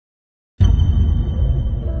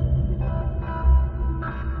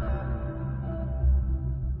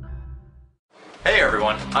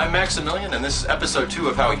everyone, I'm Maximilian, and this is episode 2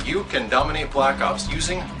 of how you can dominate Black Ops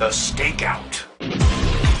using the Stakeout.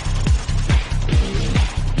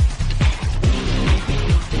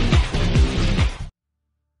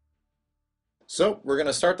 So, we're going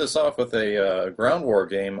to start this off with a ground war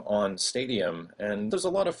game on Stadium, and there's a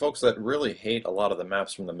lot of folks that really hate a lot of the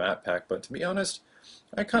maps from the map pack, but to be honest,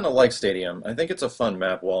 I kind of like Stadium. I think it's a fun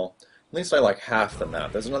map. Well, at least I like half the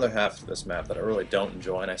map. There's another half to this map that I really don't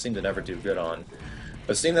enjoy, and I seem to never do good on.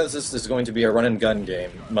 But seeing that this is going to be a run-and-gun game,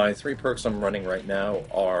 my 3 perks I'm running right now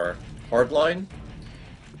are Hardline,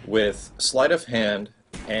 with Sleight of Hand,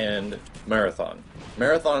 and Marathon.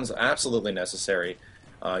 Marathon's absolutely necessary.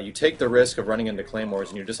 You take the risk of running into claymores,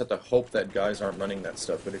 and you just have to hope that guys aren't running that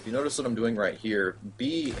stuff. But if you notice what I'm doing right here,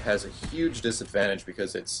 B has a huge disadvantage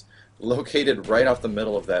because it's located right off the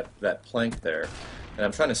middle of that plank there. And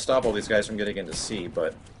I'm trying to stop all these guys from getting into C,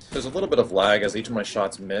 but there's a little bit of lag as each of my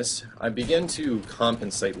shots miss. I begin to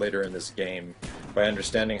compensate later in this game by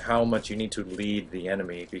understanding how much you need to lead the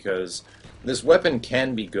enemy, because this weapon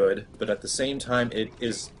can be good, but at the same time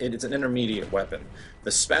it's an intermediate weapon. The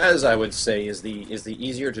Spaz, I would say, is the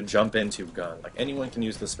easier to jump into gun. Like, anyone can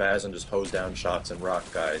use the Spaz and just hose down shots and rock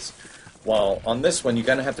guys. While on this one, you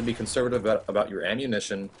kind of have to be conservative about your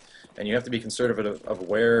ammunition, and you have to be conservative of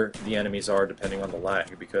where the enemies are depending on the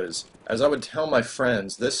lag, because, as I would tell my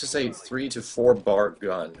friends, this is a 3 to 4 bar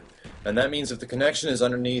gun. And that means if the connection is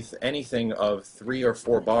underneath anything of 3 or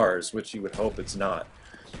 4 bars, which you would hope it's not,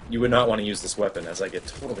 you would not want to use this weapon, as I get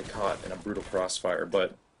totally caught in a brutal crossfire.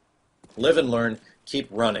 But live and learn, keep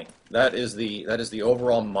running. That is the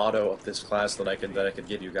overall motto of this class that I could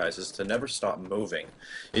give you guys, is to never stop moving.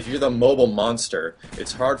 If you're the mobile monster,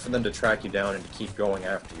 it's hard for them to track you down and to keep going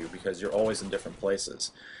after you, because you're always in different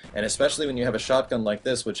places. And especially when you have a shotgun like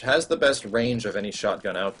this, which has the best range of any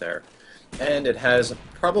shotgun out there. And it has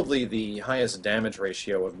probably the highest damage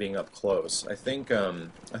ratio of being up close. I think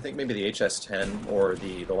maybe the HS-10 or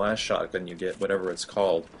the last shotgun you get, whatever it's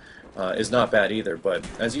called, is not bad either. But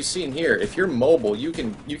as you see in here, if you're mobile, you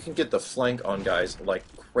can get the flank on guys like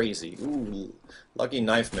crazy. Ooh, lucky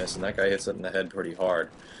knife miss, and that guy hits it in the head pretty hard.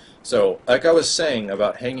 So, like I was saying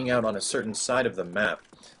about hanging out on a certain side of the map,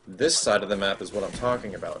 this side of the map is what I'm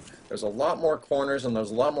talking about. There's a lot more corners and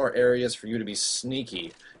there's a lot more areas for you to be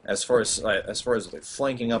sneaky as far as like,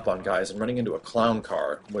 flanking up on guys and running into a clown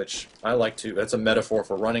car, which I like to. That's a metaphor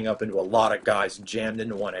for running up into a lot of guys jammed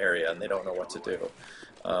into one area and they don't know what to do.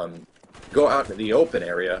 Go out to the open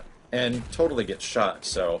area and totally get shot.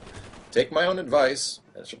 So take my own advice.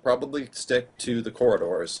 I should probably stick to the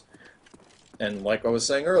corridors. And like I was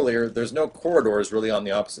saying earlier, there's no corridors really on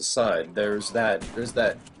the opposite side. There's that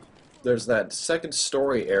second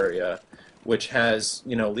story area, which has,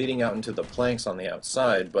 leading out into the planks on the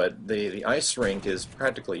outside, but the ice rink is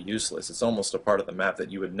practically useless. It's almost a part of the map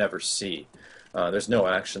that you would never see. There's no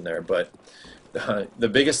action there, but the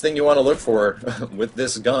biggest thing you want to look for with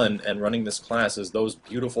this gun and running this class is those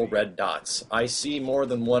beautiful red dots. I see more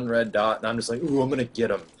than one red dot, and I'm just like, ooh, I'm going to get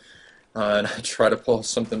them. And I try to pull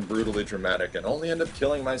something brutally dramatic and only end up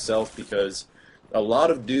killing myself because a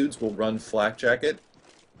lot of dudes will run flak jacket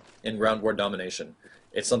in ground war domination.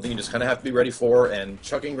 It's something you just kind of have to be ready for, and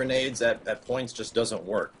chucking grenades at points just doesn't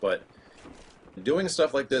work. But doing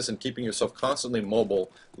stuff like this and keeping yourself constantly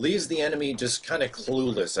mobile leaves the enemy just kind of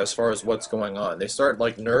clueless as far as what's going on. They start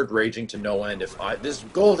like nerd raging to no end. This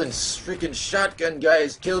golden freaking shotgun guy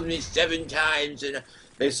has killed me 7 times, and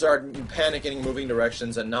they start panicking, moving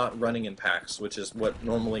directions, and not running in packs, which is what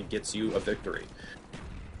normally gets you a victory.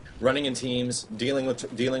 Running in teams, dealing with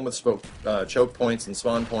choke points and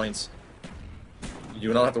spawn points.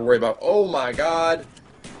 You don't have to worry about, oh my god,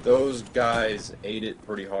 those guys ate it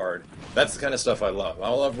pretty hard. That's the kind of stuff I love. I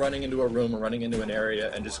love running into a room or running into an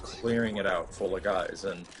area and just clearing it out full of guys.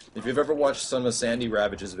 And if you've ever watched some of Sandy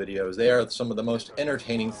Ravage's videos, they are some of the most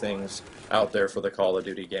entertaining things out there for the Call of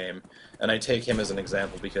Duty game. And I take him as an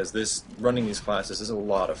example because running these classes is a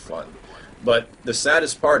lot of fun. But the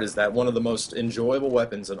saddest part is that one of the most enjoyable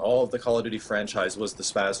weapons in all of the Call of Duty franchise was the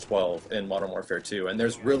Spaz 12 in Modern Warfare 2, and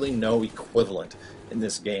there's really no equivalent in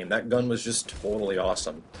this game. That gun was just totally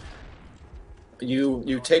awesome.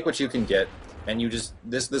 You take what you can get, and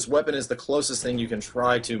this weapon is the closest thing you can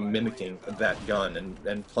try to mimicking that gun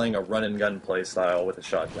and playing a run-and-gun play style with a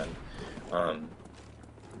shotgun.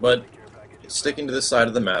 But sticking to this side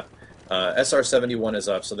of the map, SR-71 is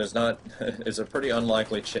up, so it's a pretty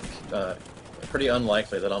unlikely that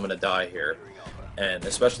I'm going to die here, and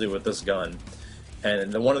especially with this gun.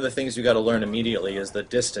 And one of the things you got to learn immediately is the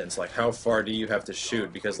distance, like how far do you have to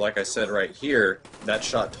shoot, because like I said right here, that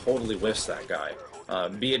shot totally whiffs that guy.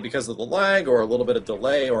 Be it because of the lag or a little bit of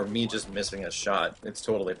delay or me just missing a shot. It's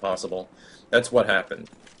totally possible. That's what happened.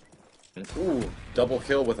 Ooh, double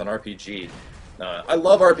kill with an RPG. I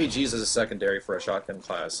love RPGs as a secondary for a shotgun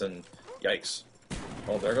class, and yikes.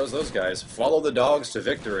 Well, there goes those guys. Follow the dogs to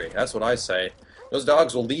victory. That's what I say. Those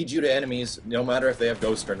dogs will lead you to enemies no matter if they have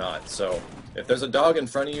ghost or not. So if there's a dog in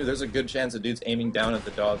front of you, there's a good chance the dude's aiming down at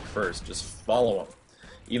the dog first. Just follow them,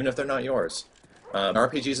 even if they're not yours.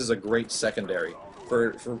 RPGs is a great secondary.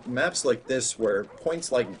 For maps like this, where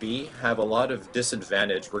points like B have a lot of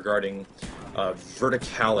disadvantage regarding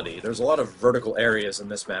verticality. There's a lot of vertical areas in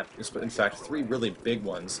this map. In fact, 3 really big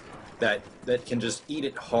ones that can just eat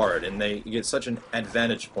it hard, and they get such an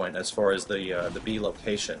advantage point as far as the B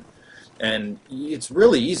location. And it's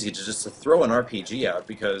really easy to just throw an RPG out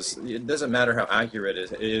because it doesn't matter how accurate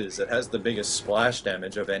it is. It has the biggest splash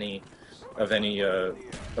damage of any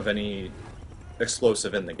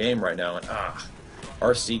explosive in the game right now. And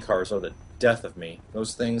RC cars are the death of me.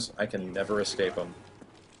 Those things, I can never escape them.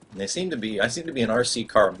 And I seem to be an RC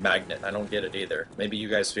car magnet. I don't get it either. Maybe you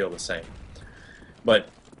guys feel the same. But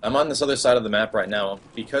I'm on this other side of the map right now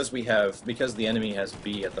because the enemy has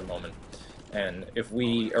B at the moment. And if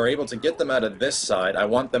we are able to get them out of this side, I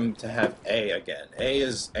want them to have A again. A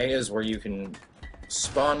is where you can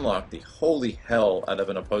spawn lock the holy hell out of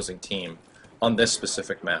an opposing team on this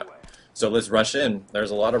specific map. So let's rush in.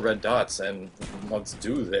 There's a lot of red dots, and let's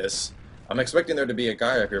do this. I'm expecting there to be a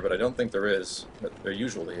guy up here, but I don't think there is. But there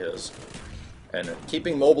usually is. And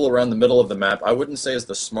keeping mobile around the middle of the map, I wouldn't say is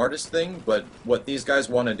the smartest thing, but what these guys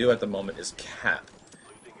want to do at the moment is cap.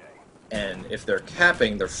 And if they're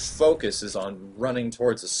capping, their focus is on running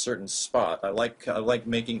towards a certain spot. I like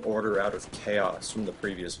making order out of chaos from the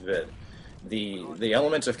previous vid. The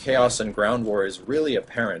element of chaos in Ground War is really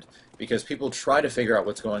apparent because people try to figure out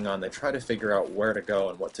what's going on. They try to figure out where to go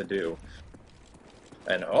and what to do.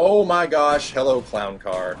 And oh my gosh, hello clown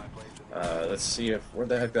car. Let's see where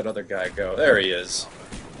the heck that other guy go. There he is.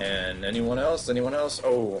 And anyone else? Anyone else?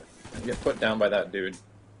 Oh, I get put down by that dude.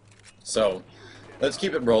 So let's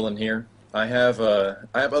keep it rolling here. I have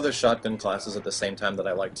other shotgun classes at the same time that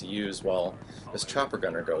I like to use while this chopper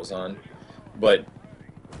gunner goes on, but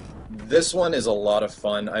this one is a lot of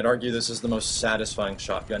fun. I'd argue this is the most satisfying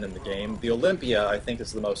shotgun in the game. The Olympia, I think,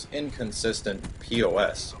 is the most inconsistent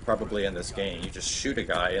POS probably in this game. You just shoot a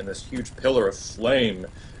guy and this huge pillar of flame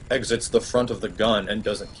exits the front of the gun and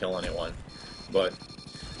doesn't kill anyone. But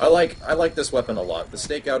I like this weapon a lot. The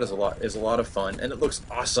Stakeout is a lot of fun, and it looks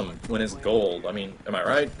awesome when it's gold. I mean, am I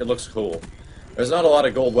right? It looks cool. There's not a lot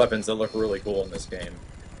of gold weapons that look really cool in this game.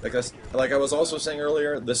 Like I was also saying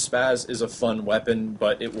earlier, the Spaz is a fun weapon,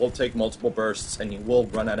 but it will take multiple bursts, and you will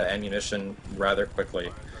run out of ammunition rather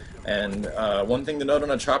quickly. And one thing to note on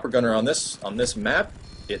a chopper gunner on this map,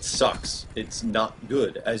 it sucks. It's not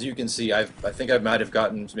good. As you can see, I think I might have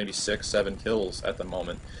gotten maybe 6-7 kills at the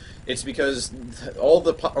moment. It's because all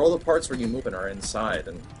the parts where you move in are inside,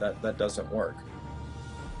 and that doesn't work.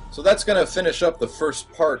 So that's going to finish up the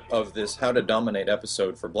first part of this How to Dominate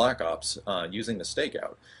episode for Black Ops using the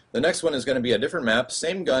Stakeout. The next one is going to be a different map,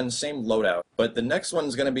 same gun, same loadout, but the next one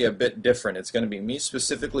is going to be a bit different. It's going to be me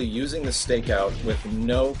specifically using the Stakeout with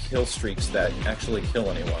no kill streaks that actually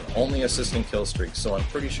kill anyone, only assisting kill streaks, so I'm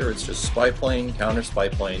pretty sure it's just Spy Plane, Counter Spy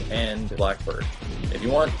Plane, and Blackbird. If you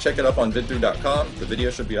want, check it up on vidthrough.com. The video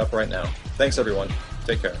should be up right now. Thanks everyone.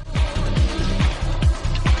 Take care.